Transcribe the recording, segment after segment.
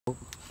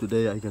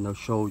Today I'm gonna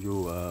show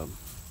you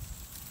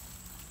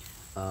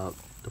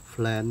the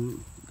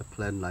plant. The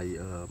plant like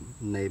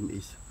name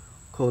is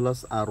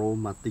Coleus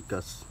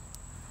Aromaticus.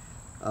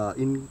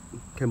 In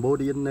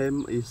Cambodian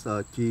name is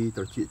Chi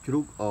Trochit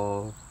Churuk,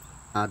 or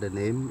other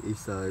name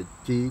is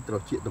Chi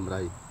Trochit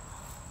Damrai.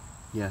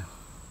 Yeah,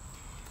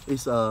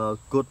 it's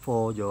good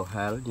for your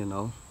health.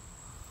 A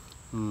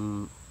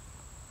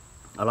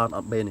lot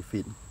of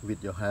benefit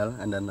with your health,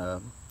 and then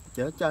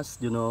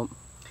just read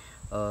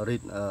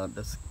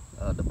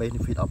the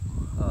benefit of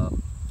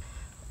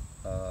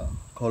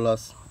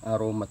Coleus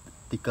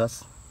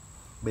Aromaticus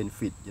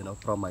benefit,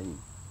 from my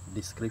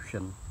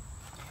description.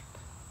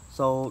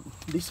 So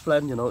this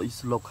plant,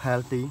 is look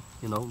healthy,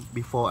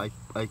 before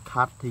I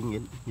cutting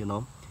it,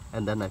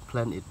 and then I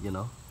plant it,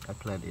 I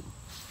plant it.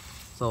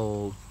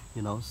 So,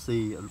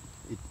 see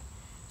it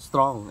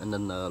strong, and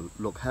then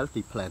look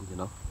healthy plant,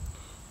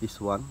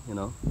 this one,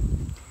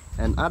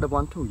 and other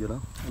one too,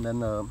 and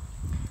then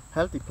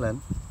healthy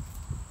plant.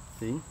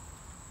 See,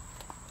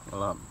 a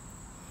lot.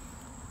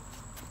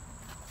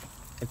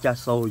 I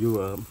just show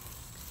you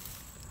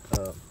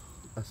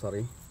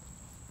sorry,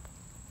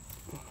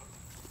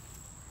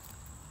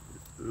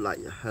 like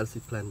a healthy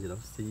plant,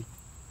 see,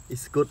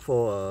 it's good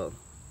for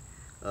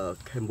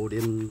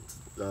Cambodian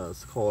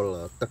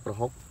called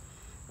teprahok,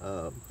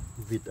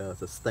 with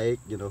the steak,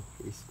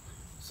 it's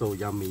so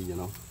yummy,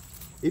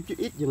 if you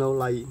eat,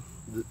 like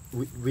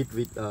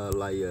with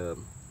like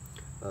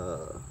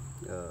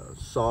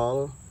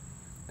salt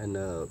and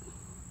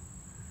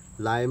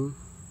lime,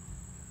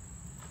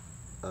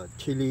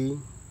 chili,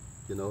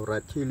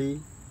 red chili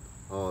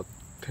or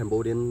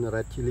Cambodian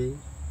red chili,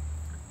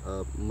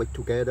 mix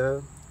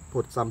together,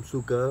 put some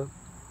sugar,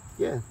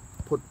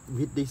 put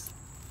with this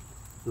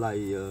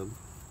like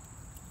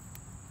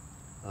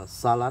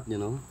salad,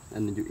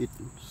 and you eat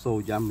so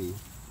yummy.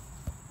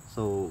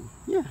 So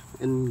yeah,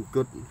 and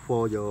good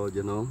for your,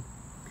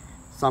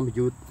 some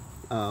youth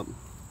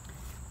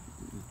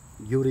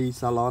beauty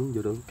salon,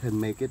 can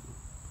make it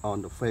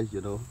on the face,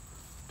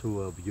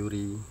 to a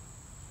beauty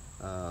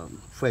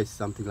face,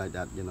 something like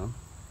that,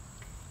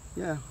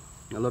 yeah,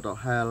 a lot of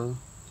health.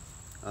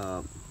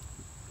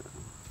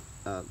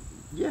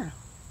 Yeah,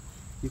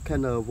 you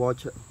can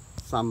watch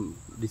some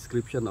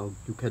description, or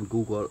you can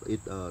Google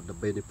it, the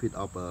benefit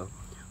of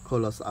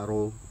Coleus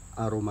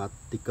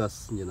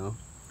Aromaticus,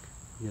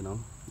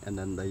 and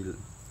then they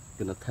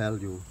gonna tell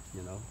you,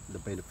 the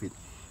benefit.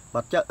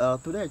 But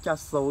today I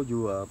just show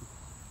you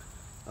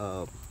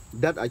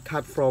that I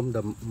cut from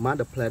the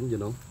mother plant,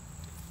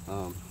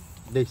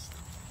 this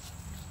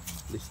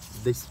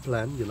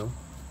plant,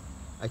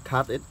 I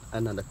cut it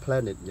and then I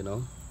plant it,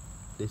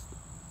 this,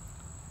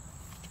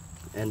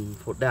 and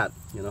for that,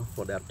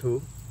 for that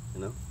too,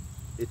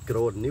 it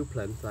grow a new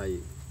plant,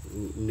 like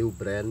new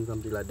brand,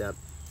 something like that,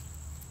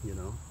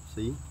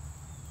 see,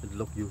 it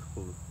look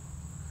beautiful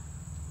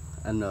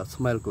and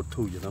smell good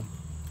too,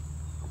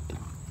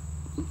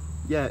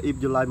 yeah.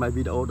 If you like my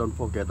video, don't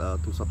forget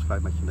to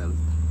subscribe my channel.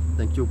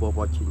 Thank you for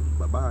watching.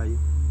 Bye bye.